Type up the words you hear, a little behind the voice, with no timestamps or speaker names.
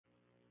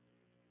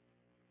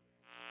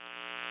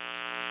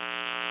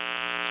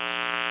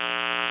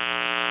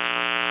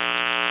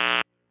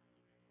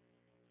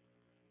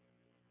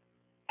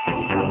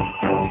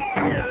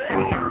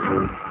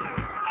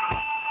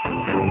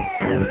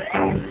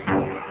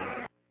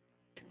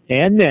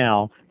And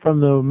now,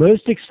 from the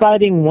most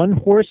exciting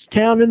one-horse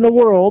town in the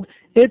world,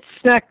 it's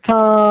snack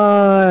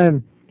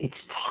time! It's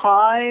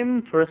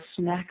time for a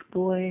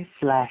Snackboy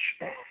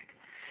flashback.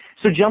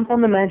 So jump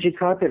on the magic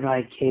carpet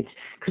ride, kids,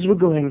 because we're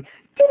going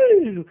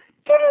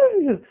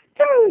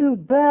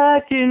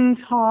back in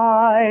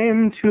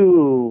time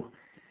to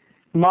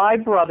my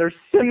brother,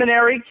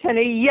 Seminary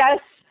Kenny. Yes,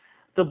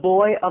 the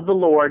boy of the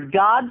Lord,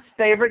 God's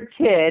favorite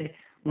kid,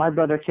 my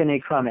brother Kenny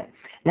Crummett.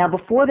 Now,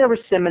 before there was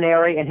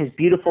seminary and his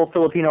beautiful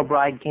Filipino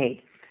bride,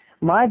 Kate,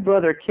 my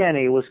brother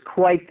Kenny was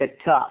quite the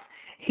tough.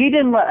 He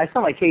didn't let, I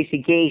sound like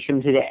Casey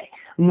Kasem today.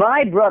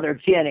 My brother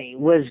Kenny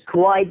was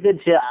quite the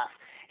tough.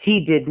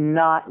 He did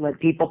not let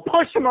people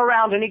push him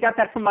around, and he got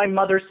that from my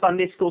mother's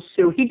Sunday school,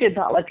 Sue. He did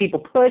not let people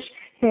push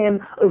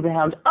him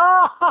around.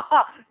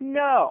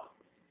 No.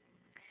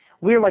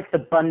 We're like the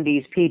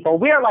Bundys, people.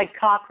 We're like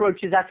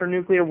cockroaches after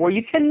nuclear war.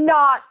 You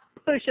cannot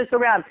push us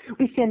around.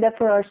 We stand up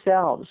for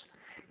ourselves.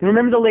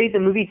 Remember the lady at the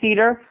movie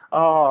theater?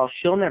 Oh,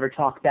 she'll never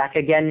talk back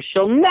again.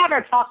 She'll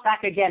never talk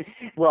back again.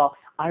 Well,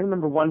 I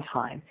remember one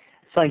time.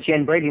 It's like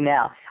Jen Brady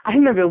now. I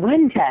remember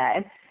one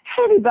time.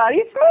 Hey, everybody,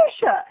 it's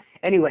Marsha.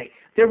 Anyway,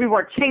 there we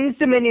were at King's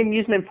Dominion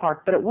Amusement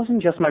Park, but it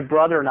wasn't just my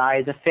brother and I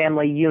as a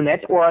family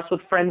unit or us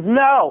with friends.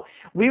 No,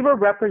 we were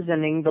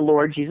representing the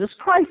Lord Jesus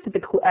Christ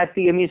at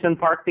the amusement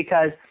park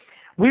because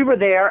we were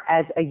there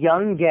as a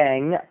young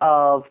gang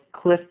of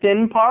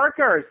Clifton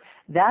Parkers.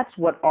 That's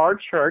what our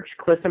church,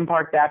 Clifton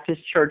Park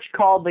Baptist Church,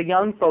 called the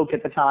young folk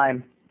at the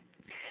time.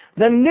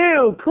 The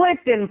new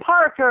Clifton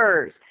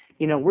Parkers.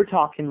 You know, we're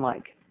talking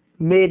like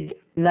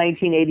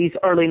mid-1980s,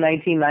 early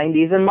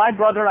 1990s, and my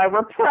brother and I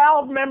were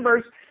proud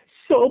members,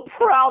 so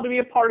proud to be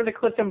a part of the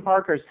Clifton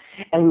Parkers.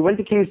 And we went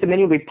to King's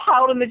Dominion. We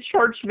piled in the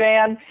church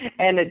van,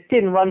 and it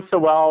didn't run so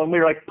well. And we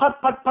were like, put,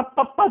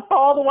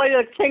 all the way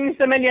to King's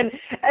Dominion.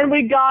 And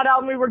we got out,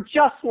 and we were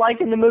just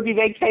like in the movie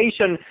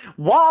Vacation.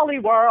 Wally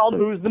World,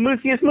 who's the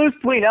moosiest moose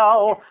we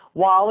know?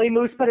 Wally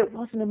Moose. But it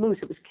wasn't a moose.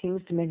 It was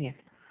King's Dominion.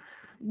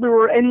 We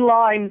were in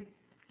line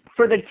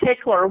for the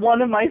Tickler,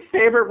 one of my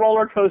favorite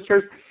roller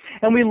coasters.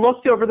 And we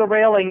looked over the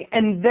railing,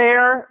 and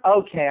there,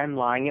 okay, I'm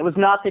lying. It was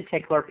not the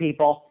Tickler,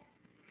 people.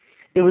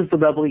 It was the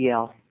Rebel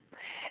Yell.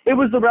 It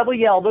was the Rebel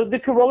Yell. The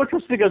roller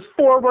coaster goes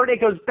forward,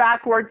 it goes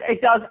backwards,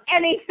 it does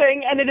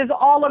anything, and it is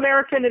all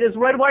American. It is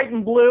red, white,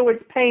 and blue.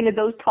 It's painted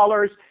those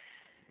colors.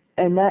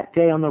 And that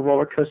day on the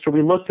roller coaster,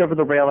 we looked over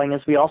the railing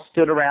as we all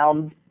stood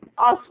around,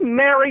 us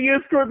merry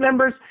youth group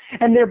members,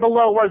 and there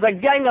below was a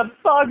gang of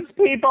thugs,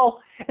 people.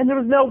 And there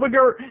was no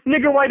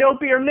nigger white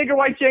Opie or nigger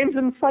white James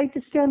in sight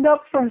to stand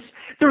up for us.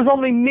 There was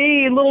only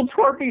me, little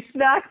twerpy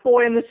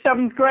Snackboy in the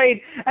 7th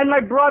grade, and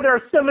my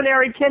brother,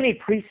 Seminary Kenny,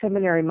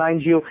 pre-seminary,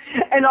 mind you,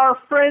 and our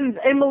friends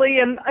Emily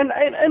and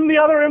the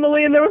other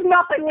Emily, and there was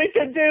nothing we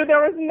could do.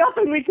 There was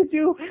nothing we could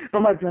do. But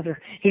my brother,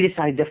 he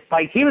decided to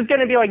fight. He was going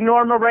to be like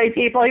Norma Ray,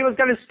 people. He was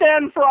going to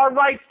stand for our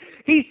rights.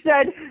 He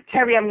said,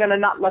 Terry, I'm going to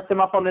not let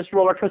them up on this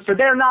roller coaster.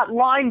 They're not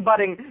line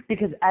butting,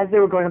 because as they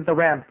were going up the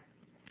ramp,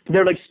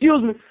 they're like,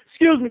 excuse me.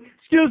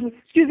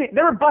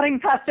 They were butting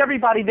past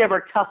everybody. They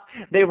were tough.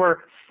 They were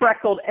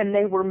freckled, and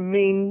they were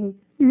mean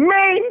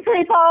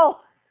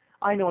people.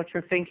 I know what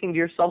you're thinking to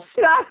yourself.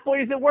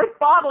 Snackboy, is it worth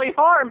bodily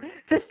harm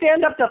to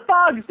stand up to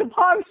thugs, to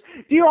punks?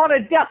 Do you want a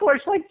death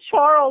wish like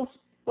Charles?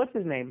 What's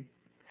his name?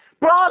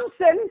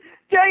 Bronson,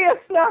 do you,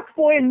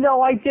 Snackboy? And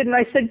no, I didn't.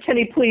 I said,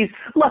 Kenny, please,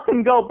 let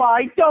them go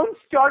by. Don't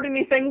start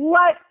anything.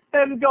 Let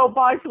them go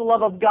by for the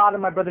love of God.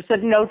 And my brother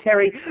said, no,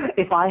 Terry,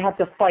 if I have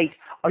to fight,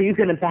 are you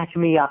going to back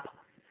me up?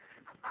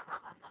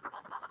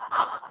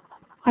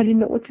 I didn't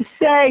know what to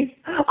say.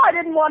 I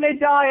didn't want to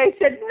die. I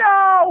said,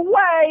 no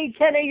way,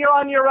 Kenny, you're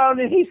on your own.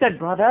 And he said,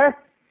 brother,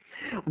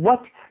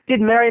 what did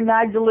Mary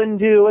Magdalene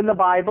do in the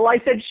Bible? I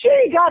said,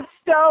 she got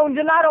stoned,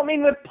 and I don't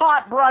mean with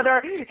pot,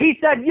 brother. He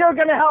said, you're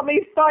going to help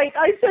me fight.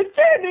 I said,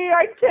 Kenny,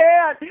 I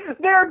can't.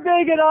 They're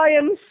big and I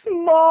am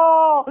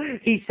small.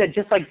 He said,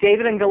 just like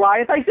David and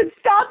Goliath. I said,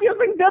 stop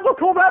using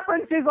biblical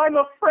references. I'm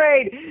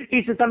afraid.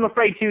 He says, I'm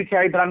afraid too,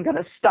 Terry, but I'm going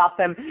to stop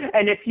them.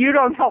 And if you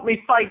don't help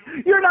me fight,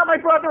 you're not my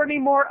brother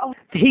anymore. Oh,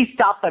 he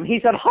stopped them. He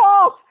said,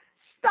 halt.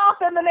 Stop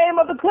in the name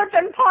of the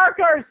Clifton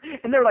Parkers.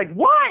 And they're like,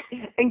 what?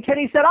 And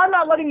Kenny said, I'm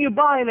not letting you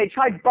by. And they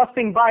tried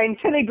busting by, and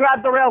Kenny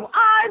grabbed the rails.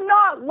 I'm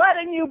not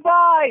letting you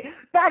by.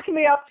 Back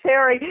me up,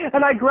 Terry.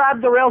 And I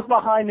grabbed the rails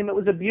behind him. It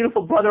was a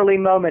beautiful brotherly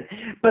moment.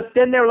 But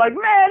then they're like,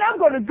 man, I'm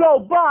going to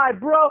go by,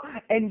 bro.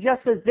 And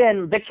just as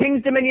then, the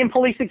King's Dominion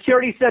Police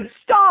Security said,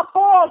 stop,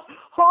 halt,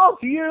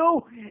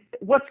 you.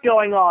 What's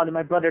going on? And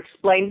my brother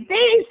explained,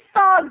 these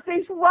thugs,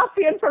 these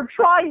ruffians are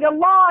trying to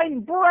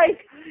line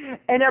break.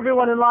 And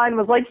everyone in line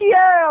was like,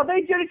 yeah,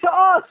 they did it to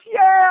us,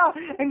 yeah.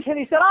 And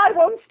Kenny said, I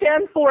won't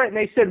stand for it. And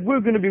they said, we're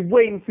going to be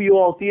waiting for you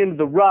all at the end of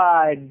the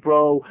ride,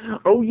 bro.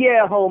 Oh,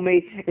 yeah,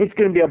 homie, it's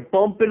going to be a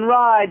bumping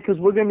ride because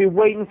we're going to be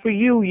waiting for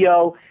you,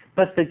 yo.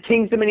 But the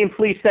King's Dominion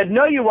police said,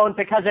 no, you won't,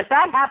 because if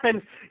that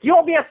happens,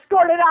 you'll be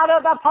escorted out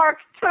of the park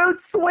toot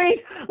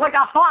sweet like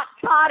a hot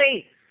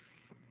toddy.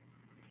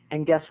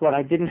 And guess what?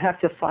 I didn't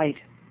have to fight.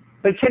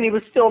 But Kenny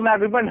was still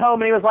mad. We went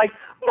home and he was like,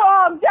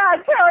 Mom,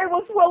 Dad, Terry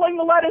was willing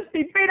to let us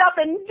be beat up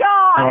and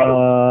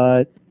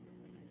die.